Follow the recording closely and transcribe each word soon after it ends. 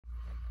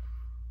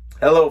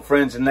Hello,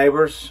 friends and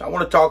neighbors. I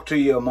want to talk to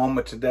you a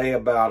moment today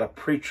about a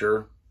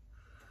preacher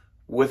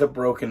with a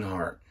broken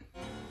heart.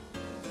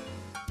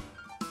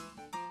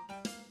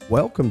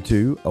 Welcome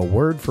to A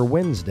Word for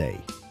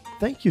Wednesday.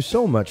 Thank you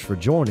so much for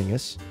joining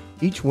us.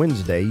 Each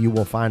Wednesday, you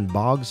will find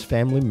Boggs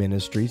Family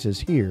Ministries is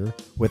here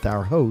with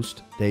our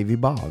host, Davy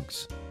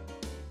Boggs.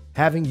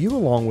 Having you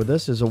along with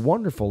us is a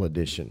wonderful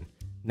addition.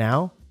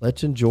 Now,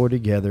 let's enjoy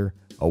together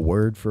A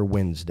Word for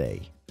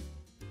Wednesday.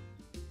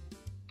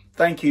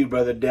 Thank you,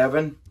 Brother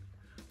Devin,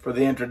 for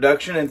the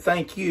introduction, and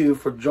thank you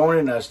for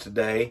joining us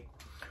today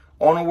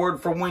on A Word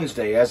for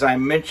Wednesday. As I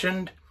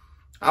mentioned,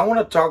 I want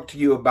to talk to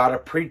you about a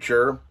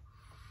preacher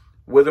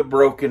with a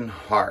broken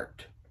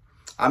heart.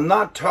 I'm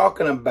not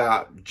talking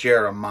about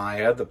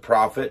Jeremiah the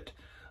prophet,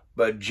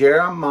 but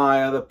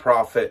Jeremiah the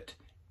prophet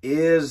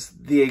is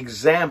the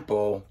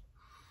example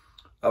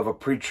of a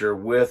preacher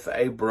with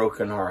a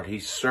broken heart.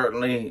 He's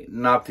certainly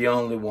not the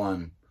only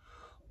one.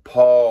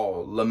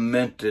 Paul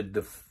lamented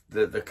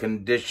the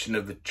condition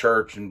of the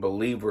church and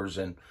believers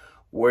and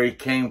where he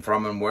came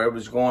from and where he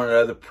was going. And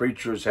other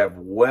preachers have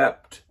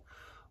wept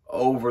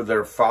over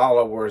their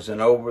followers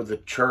and over the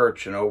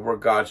church and over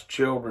God's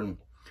children.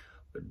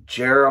 But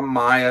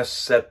Jeremiah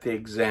set the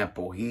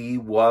example. He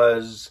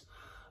was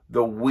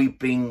the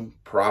weeping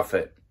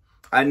prophet.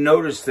 I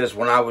noticed this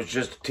when I was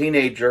just a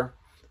teenager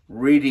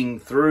reading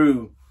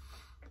through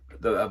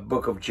the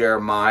book of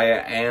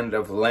Jeremiah and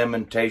of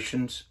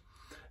Lamentations.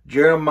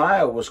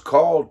 Jeremiah was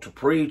called to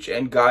preach,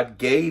 and God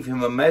gave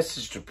him a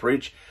message to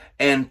preach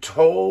and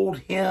told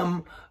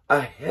him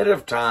ahead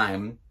of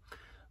time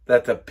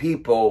that the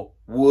people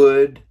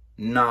would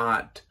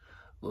not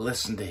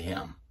listen to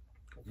him.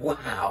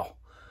 Wow.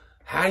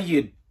 How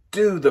you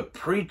do the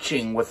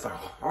preaching with the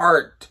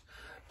heart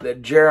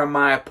that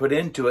Jeremiah put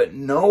into it,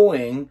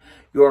 knowing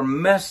your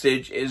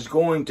message is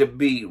going to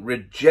be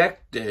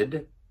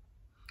rejected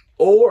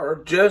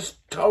or just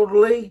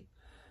totally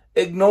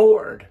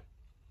ignored.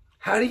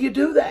 How do you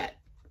do that?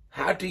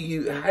 How do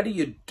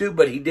you do?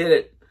 But he did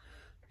it.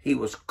 He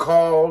was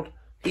called.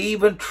 He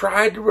even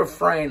tried to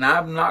refrain.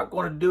 I'm not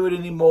going to do it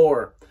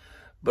anymore.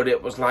 But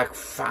it was like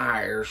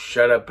fire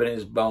shut up in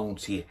his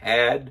bones. He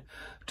had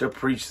to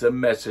preach the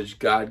message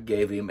God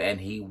gave him,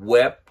 and he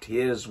wept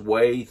his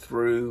way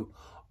through,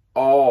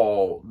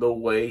 all the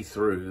way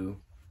through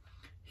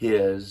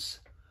his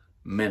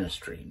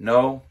ministry.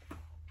 No,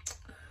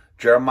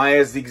 Jeremiah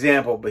is the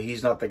example, but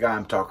he's not the guy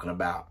I'm talking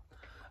about.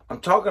 I'm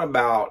talking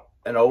about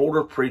an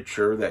older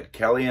preacher that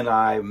Kelly and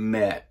I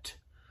met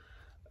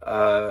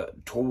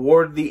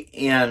toward the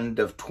end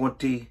of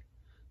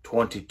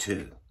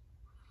 2022.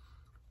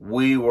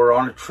 We were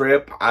on a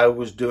trip. I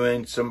was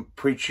doing some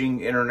preaching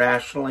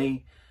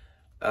internationally,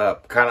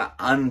 kind of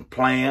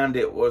unplanned.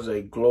 It was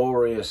a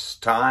glorious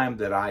time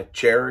that I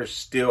cherish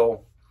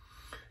still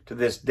to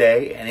this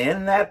day. And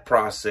in that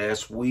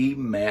process, we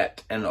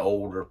met an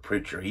older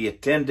preacher. He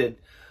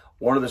attended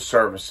one of the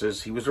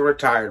services. He was a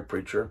retired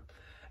preacher,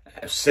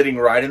 sitting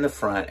right in the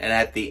front. And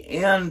at the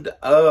end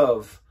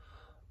of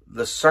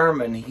the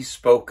sermon, he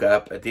spoke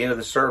up. At the end of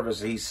the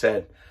service, he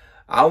said,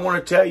 I want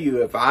to tell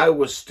you, if I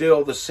was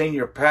still the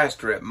senior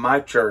pastor at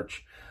my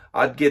church,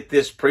 I'd get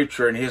this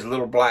preacher in his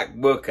little black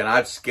book and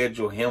I'd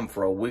schedule him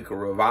for a week of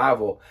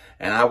revival,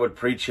 and I would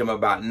preach him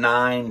about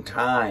 9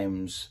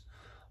 times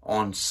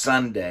on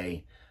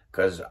Sunday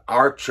because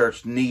our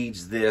church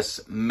needs this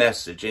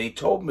message. And he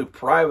told me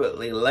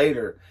privately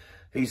later,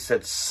 he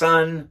said,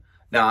 son,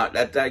 now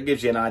that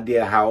gives you an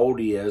idea how old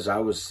he is. I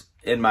was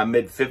in my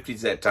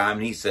mid-50s that time.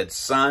 And he said,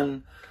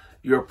 son,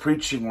 your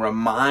preaching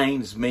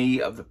reminds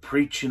me of the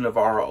preaching of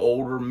our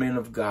older men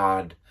of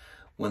God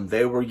when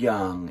they were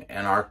young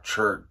and our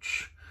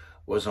church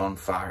was on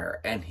fire.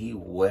 And he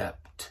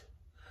wept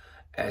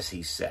as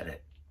he said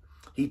it.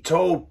 He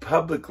told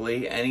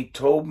publicly and he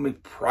told me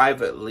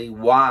privately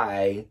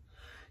why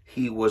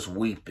he was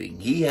weeping.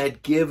 He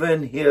had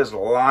given his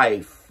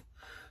life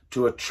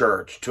to a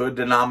church, to a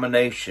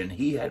denomination.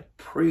 He had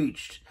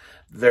preached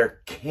their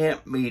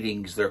camp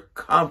meetings, their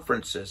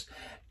conferences,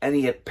 and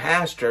he had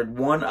pastored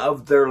one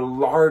of their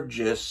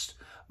largest,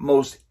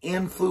 most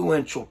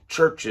influential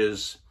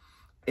churches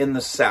in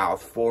the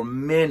South for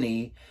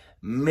many,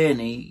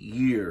 many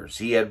years.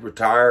 He had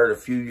retired a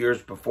few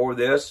years before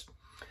this.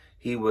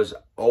 He was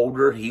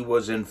older. He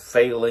was in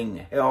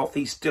failing health.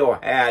 He still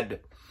had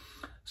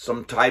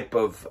some type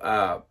of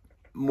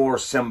more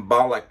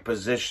symbolic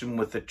position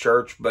with the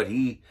church, but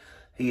he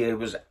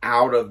was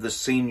out of the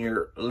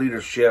senior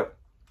leadership,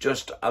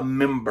 just a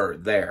member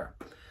there.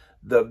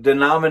 The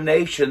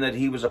denomination that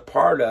he was a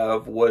part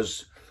of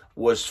was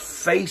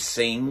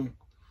facing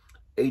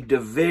a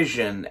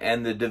division,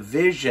 and the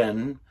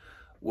division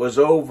was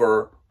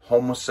over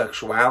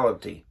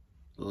homosexuality,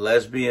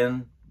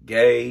 lesbian,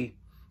 gay,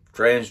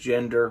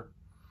 transgender,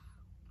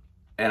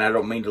 and I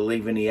don't mean to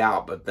leave any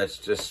out, but that's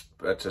just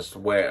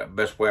the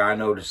best way I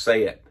know to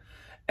say it.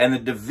 And the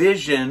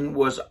division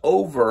was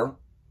over,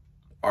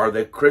 are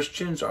they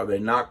Christians? Are they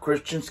not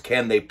Christians?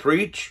 Can they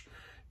preach?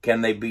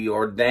 Can they be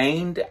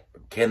ordained?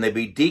 Can they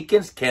be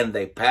deacons? Can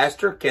they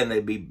pastor? Can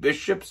they be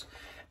bishops?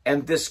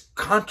 And this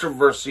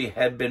controversy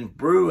had been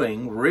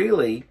brewing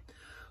really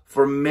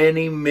for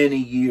many, many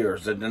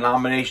years. The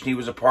denomination he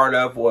was a part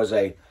of was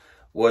a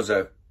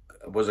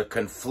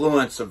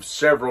confluence of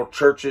several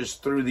churches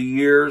through the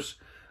years.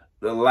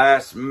 The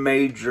last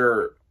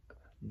major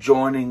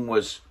joining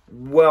was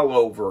well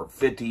over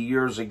 50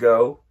 years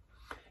ago.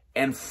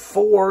 And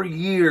 4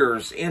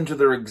 years into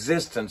their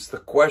existence, the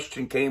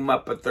question came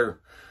up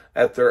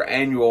at their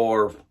annual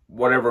or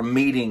whatever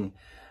meeting,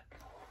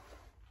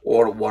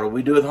 or what do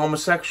we do with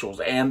homosexuals?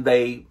 And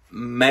they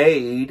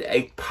made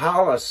a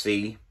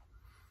policy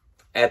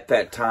at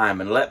that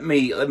time. And let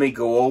me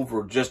go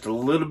over just a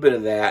little bit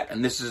of that.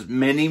 And this is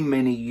many,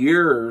 many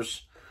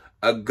years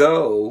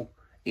ago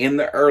in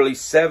the early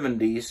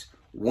 70s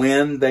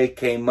when they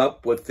came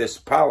up with this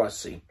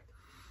policy.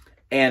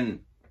 And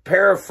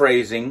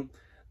paraphrasing,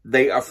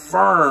 they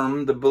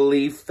affirm the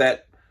belief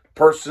that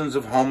persons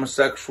of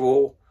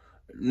homosexual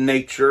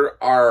nature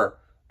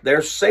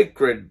they're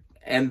sacred,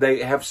 and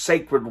they have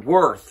sacred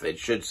worth, it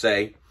should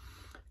say,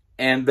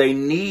 and they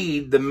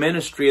need the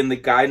ministry and the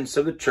guidance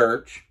of the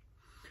church,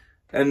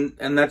 and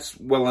that's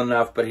well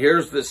enough. But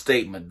here's the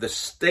statement. The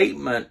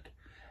statement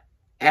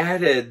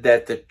added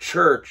that the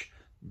church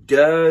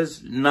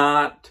does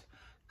not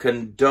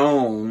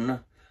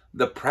condone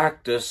the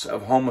practice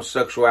of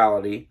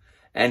homosexuality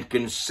and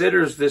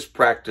considers this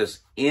practice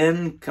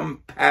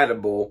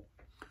incompatible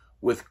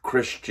with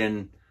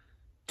Christian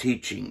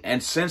teaching.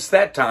 And since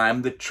that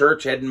time, the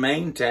church had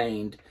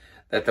maintained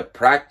that the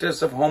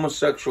practice of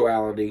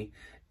homosexuality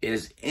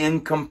is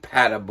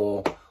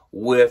incompatible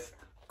with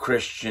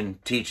Christian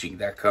teaching.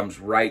 That comes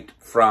right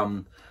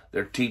from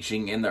their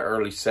teaching in the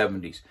early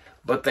 70s.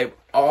 But they've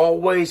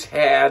always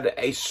had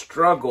a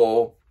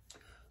struggle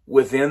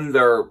within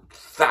their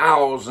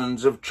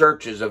thousands of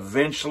churches.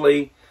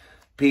 Eventually,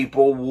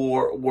 people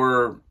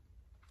were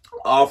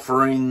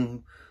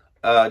offering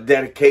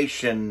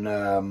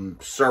dedication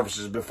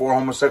services. Before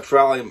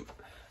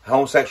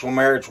homosexual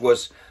marriage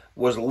was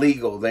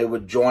legal. They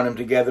would join them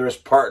together as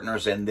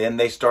partners, and then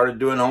they started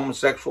doing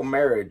homosexual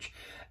marriage.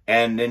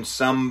 And then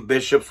some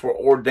bishops were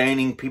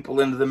ordaining people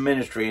into the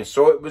ministry. And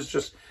so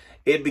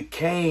it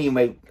became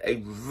a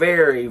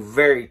very,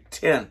 very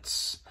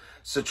tense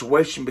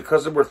situation,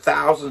 because there were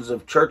thousands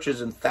of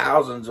churches and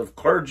thousands of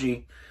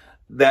clergy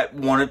that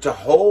wanted to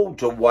hold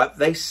to what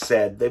they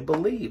said they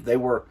believed. They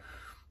were,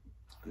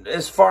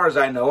 as far as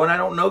I know, and I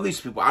don't know these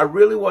people, I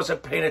really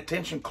wasn't paying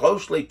attention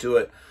closely to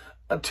it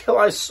until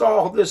I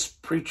saw this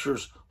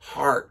preacher's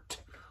heart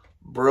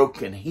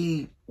broken.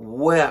 He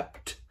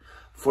wept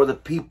for the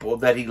people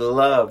that he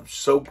loved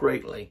so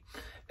greatly.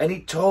 And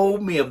he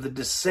told me of the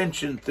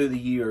dissension through the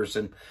years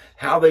and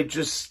how they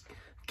just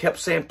kept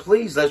saying,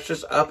 please, let's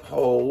just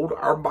uphold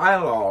our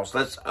bylaws.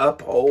 Let's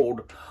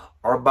uphold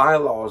our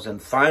bylaws.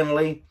 And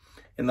finally,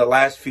 in the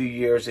last few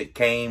years, it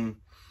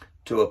came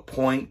to a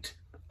point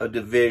of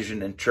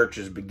division and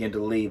churches begin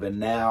to leave. And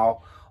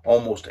now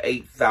almost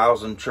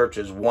 8,000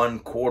 churches,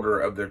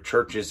 1/4 of their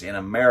churches in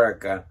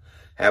America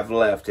have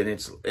left. And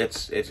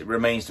it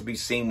remains to be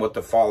seen what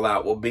the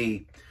fallout will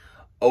be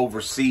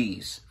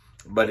overseas.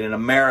 But in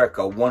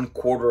America,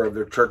 1/4 of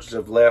their churches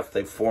have left.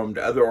 They've formed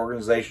other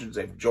organizations.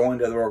 They've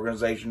joined other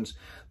organizations.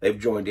 They've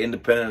joined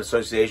independent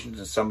associations,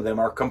 and some of them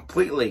are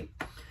completely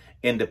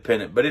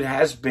independent. But it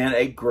has been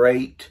a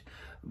great,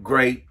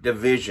 great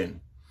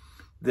division.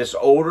 This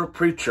older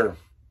preacher,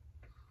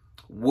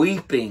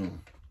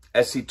 weeping,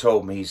 as he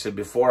told me, he said,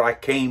 before I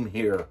came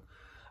here,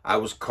 I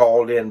was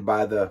called in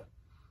by the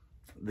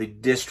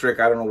district,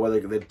 I don't know whether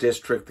the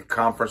district, the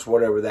conference,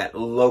 whatever that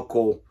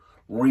local,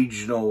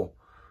 regional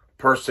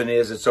person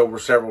is, it's over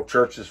several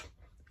churches.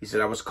 He said,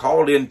 I was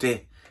called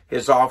into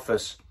his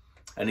office,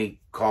 and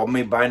he called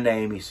me by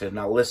name. He said,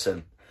 now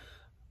listen,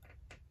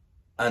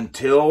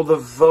 until the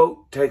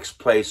vote takes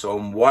place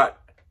on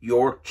what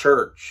your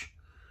church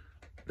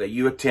that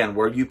you attend,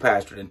 where you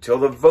pastor, until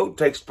the vote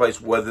takes place,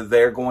 whether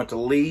they're going to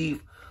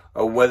leave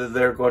or whether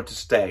they're going to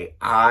stay,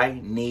 I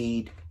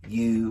need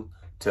you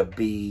to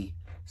be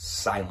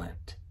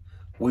silent.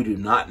 We do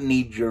not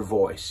need your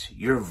voice.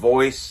 Your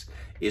voice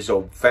is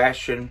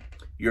old-fashioned.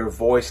 Your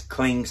voice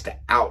clings to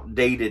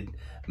outdated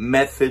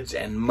methods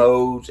and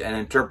modes and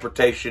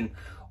interpretation.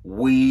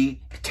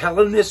 We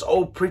telling this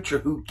old preacher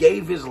who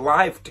gave his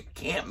life to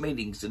camp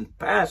meetings and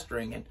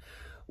pastoring and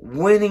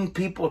winning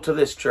people to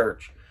this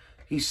church,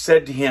 he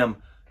said to him,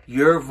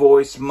 your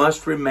voice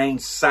must remain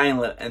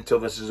silent until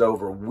this is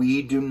over.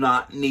 We do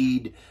not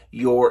need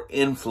your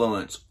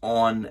influence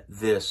on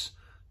this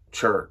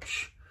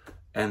church.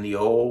 And the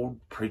old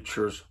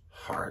preacher's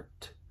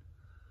heart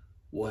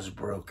was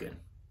broken.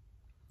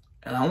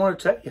 And I want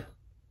to tell you,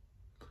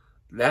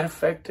 that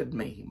affected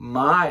me.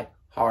 My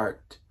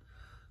heart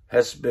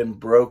has been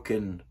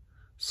broken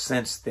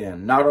since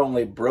then. Not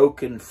only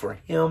broken for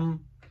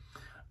him,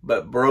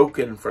 but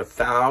broken for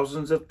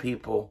thousands of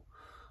people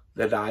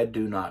that I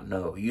do not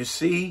know. You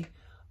see,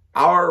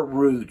 our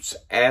roots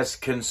as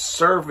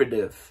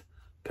conservative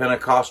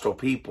Pentecostal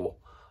people,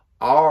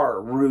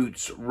 our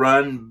roots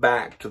run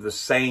back to the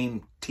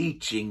same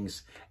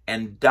teachings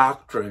and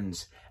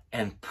doctrines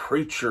and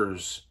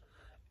preachers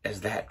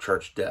as that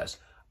church does.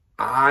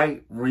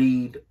 I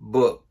read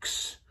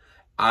books.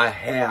 I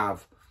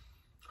have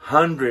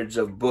hundreds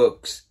of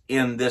books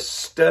in this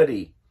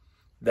study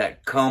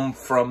that come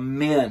from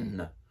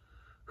men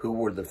who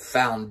were the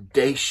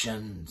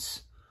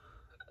foundations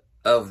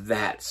of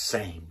that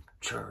same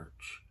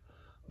church.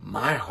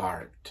 My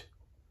heart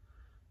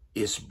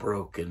is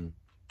broken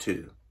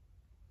too.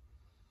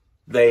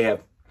 They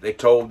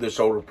told this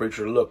older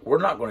preacher, look, we're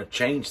not going to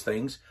change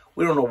things.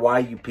 We don't know why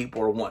you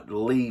people are wanting to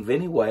leave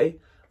anyway.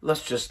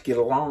 Let's just get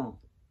along.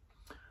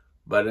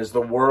 But as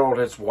the world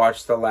has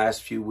watched the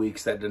last few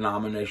weeks, that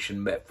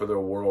denomination met for their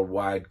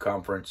worldwide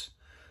conference,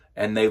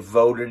 and they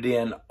voted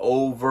in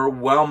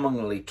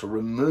overwhelmingly to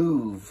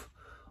remove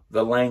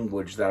the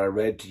language that I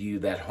read to you,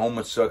 that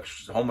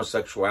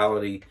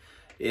homosexuality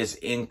is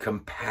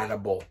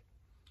incompatible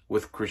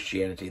with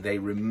Christianity. They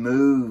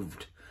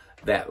removed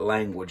that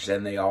language,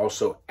 and they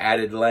also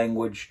added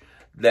language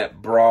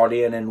that brought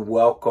in and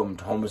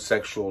welcomed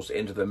homosexuals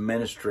into the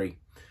ministry,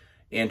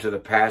 into the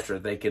pastor.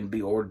 They can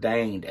be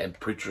ordained, and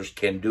preachers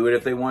can do it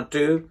if they want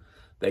to.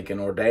 They can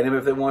ordain them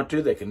if they want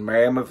to. They can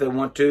marry them if they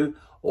want to,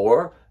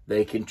 or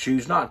they can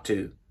choose not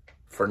to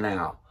for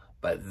now.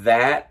 But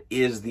that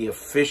is the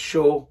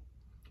official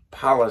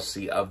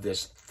policy of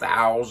this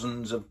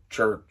thousands of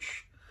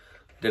church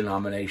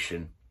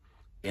denomination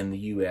in the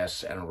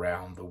U.S. and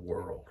around the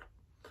world.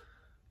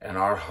 And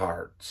our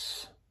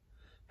hearts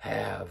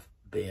have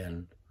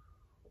been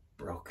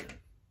broken.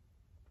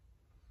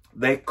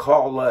 They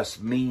call us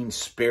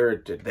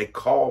mean-spirited. They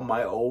call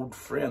my old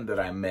friend that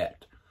I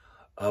met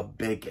a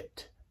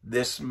bigot.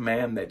 This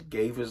man that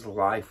gave his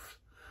life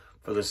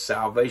for the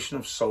salvation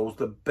of souls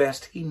the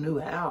best he knew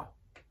how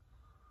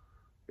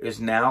is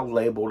now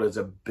labeled as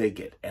a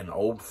bigot and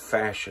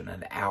old-fashioned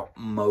and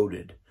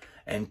outmoded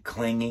and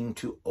clinging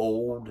to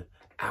old,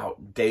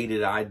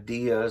 outdated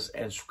ideas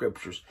and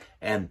scriptures.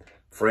 And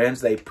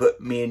friends, they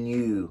put me and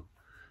you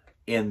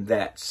in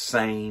that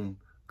same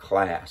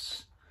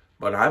class.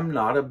 But I'm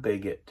not a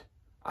bigot.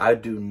 I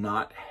do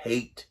not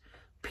hate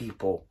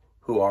people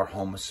who are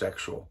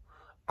homosexual.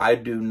 I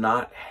do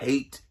not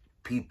hate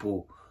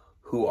people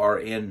who are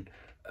in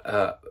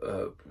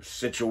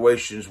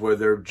situations where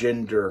their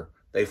gender,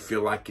 they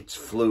feel like it's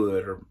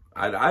fluid, or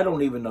I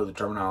don't even know the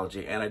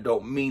terminology, and I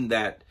don't mean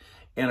that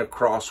in a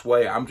cross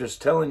way. I'm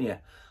just telling you,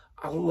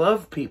 I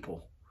love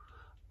people.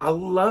 I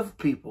love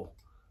people.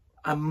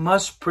 I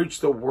must preach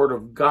the word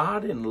of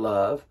God in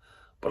love,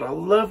 but I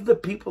love the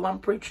people I'm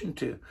preaching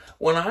to.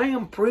 When I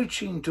am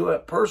preaching to a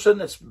person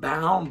that's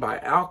bound by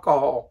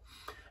alcohol,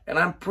 and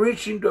I'm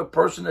preaching to a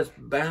person that's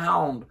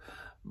bound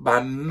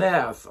by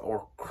meth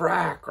or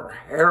crack or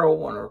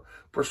heroin or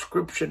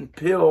prescription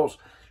pills,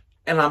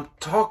 and I'm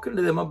talking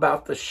to them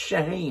about the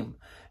shame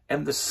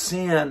and the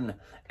sin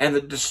and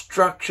the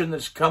destruction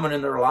that's coming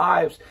in their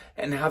lives,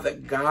 and how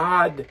that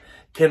God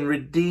can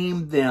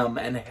redeem them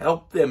and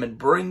help them and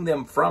bring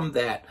them from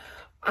that.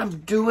 I'm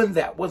doing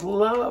that with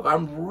love.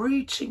 I'm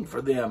reaching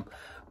for them.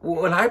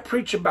 When I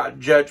preach about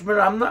judgment,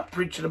 I'm not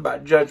preaching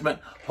about judgment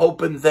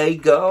hoping they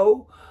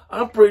go.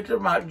 I'm preaching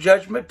about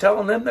judgment,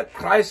 telling them that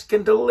Christ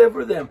can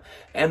deliver them.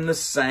 And the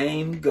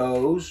same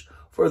goes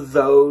for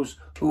those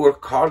who are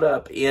caught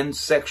up in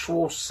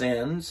sexual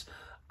sins.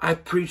 I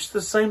preach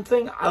the same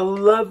thing. I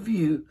love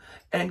you,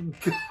 and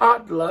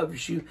God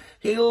loves you.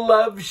 He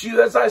loves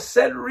you, as I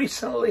said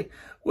recently,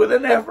 with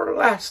an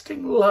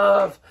everlasting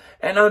love.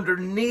 And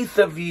underneath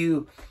of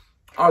you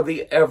are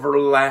the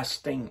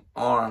everlasting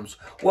arms.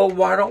 Well,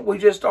 why don't we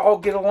just all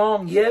get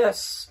along?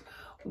 Yes,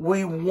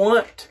 we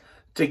want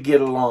to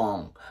get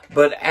along.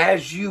 But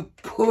as you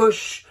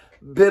push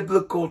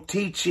biblical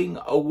teaching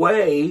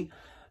away,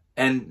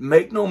 and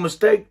make no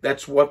mistake,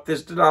 that's what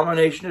this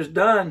denomination has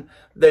done.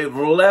 They've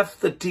left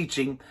the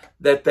teaching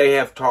that they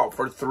have taught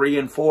for 300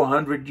 and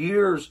 400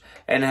 years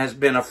and has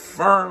been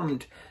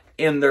affirmed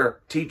in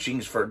their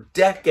teachings for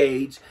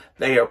decades.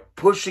 They are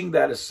pushing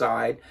that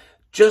aside.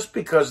 Just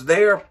because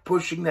they are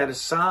pushing that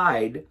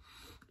aside,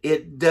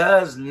 it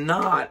does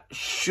not,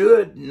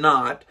 should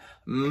not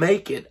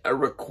make it a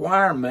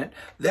requirement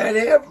that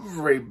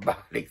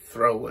everybody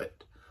throw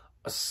it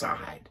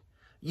aside.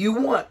 You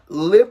want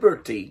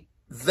liberty.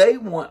 They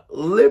want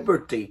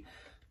liberty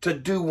to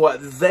do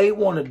what they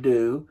want to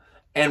do,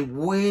 and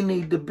we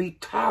need to be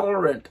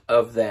tolerant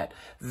of that.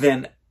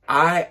 Then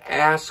I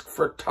ask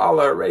for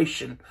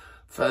toleration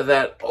for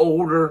that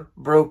older,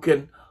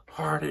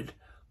 broken-hearted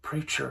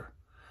preacher.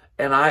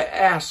 And I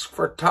ask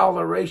for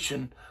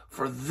toleration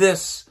for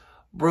this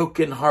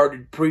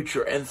broken-hearted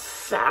preacher and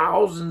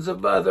thousands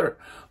of other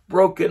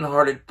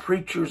broken-hearted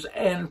preachers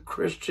and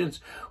Christians.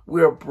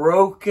 We're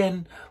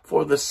broken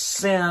for the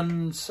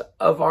sins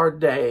of our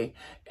day,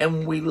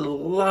 and we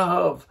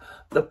love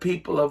the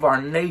people of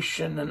our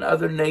nation and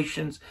other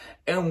nations,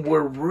 and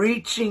we're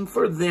reaching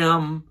for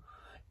them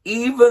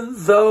even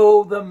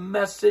though the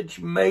message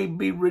may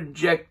be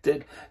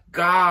rejected.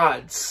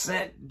 God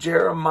sent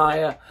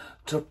Jeremiah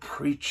to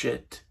preach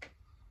it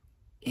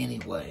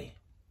anyway.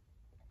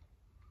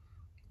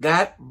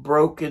 That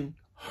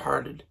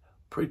broken-hearted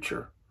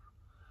preacher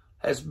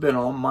has been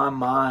on my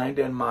mind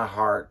and my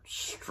heart,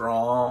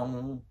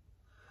 strong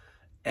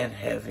and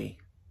heavy.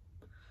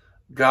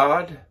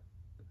 God,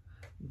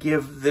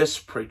 give this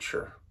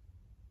preacher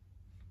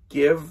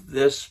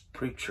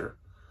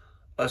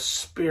a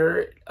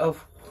spirit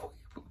of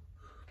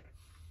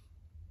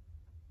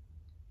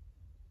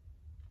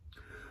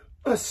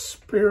a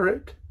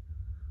spirit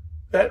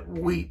that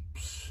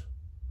weeps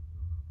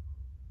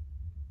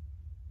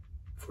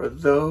for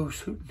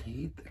those who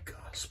need the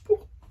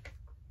gospel.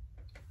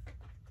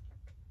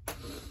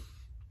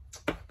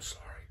 I'm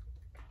sorry.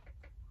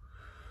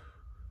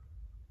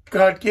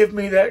 God, give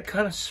me that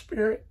kind of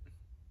spirit,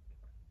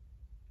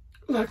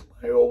 like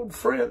my old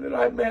friend that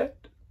I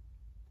met,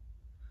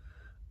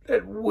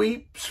 that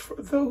weeps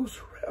for those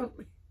around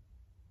me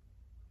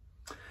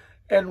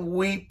and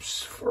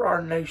weeps for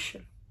our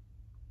nation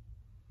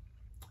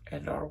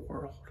and our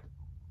world.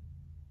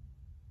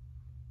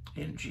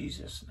 In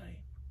Jesus' name.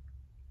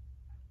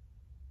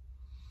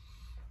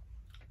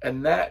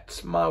 And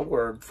that's my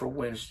word for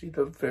Wednesday,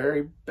 the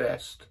very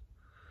best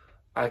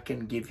I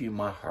can give you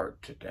my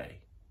heart today.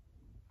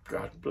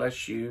 God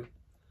bless you.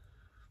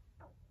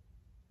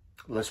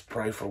 Let's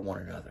pray for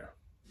one another.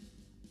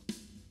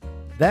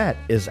 That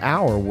is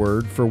our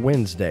word for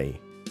Wednesday.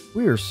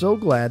 We are so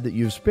glad that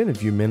you've spent a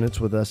few minutes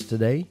with us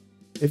today.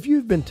 If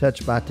you've been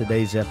touched by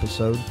today's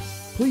episode,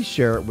 please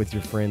share it with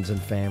your friends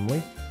and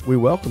family. We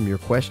welcome your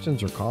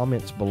questions or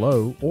comments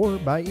below or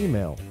by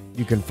email.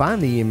 You can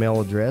find the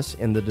email address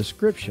in the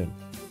description,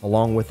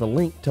 along with a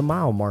link to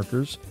Mile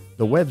Markers,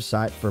 the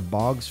website for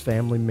Boggs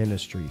Family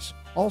Ministries.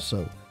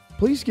 Also,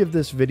 please give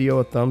this video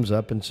a thumbs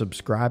up and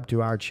subscribe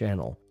to our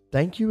channel.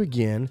 Thank you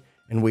again,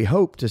 and we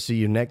hope to see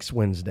you next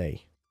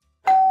Wednesday.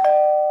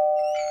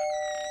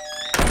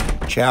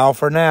 Ciao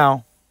for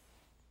now.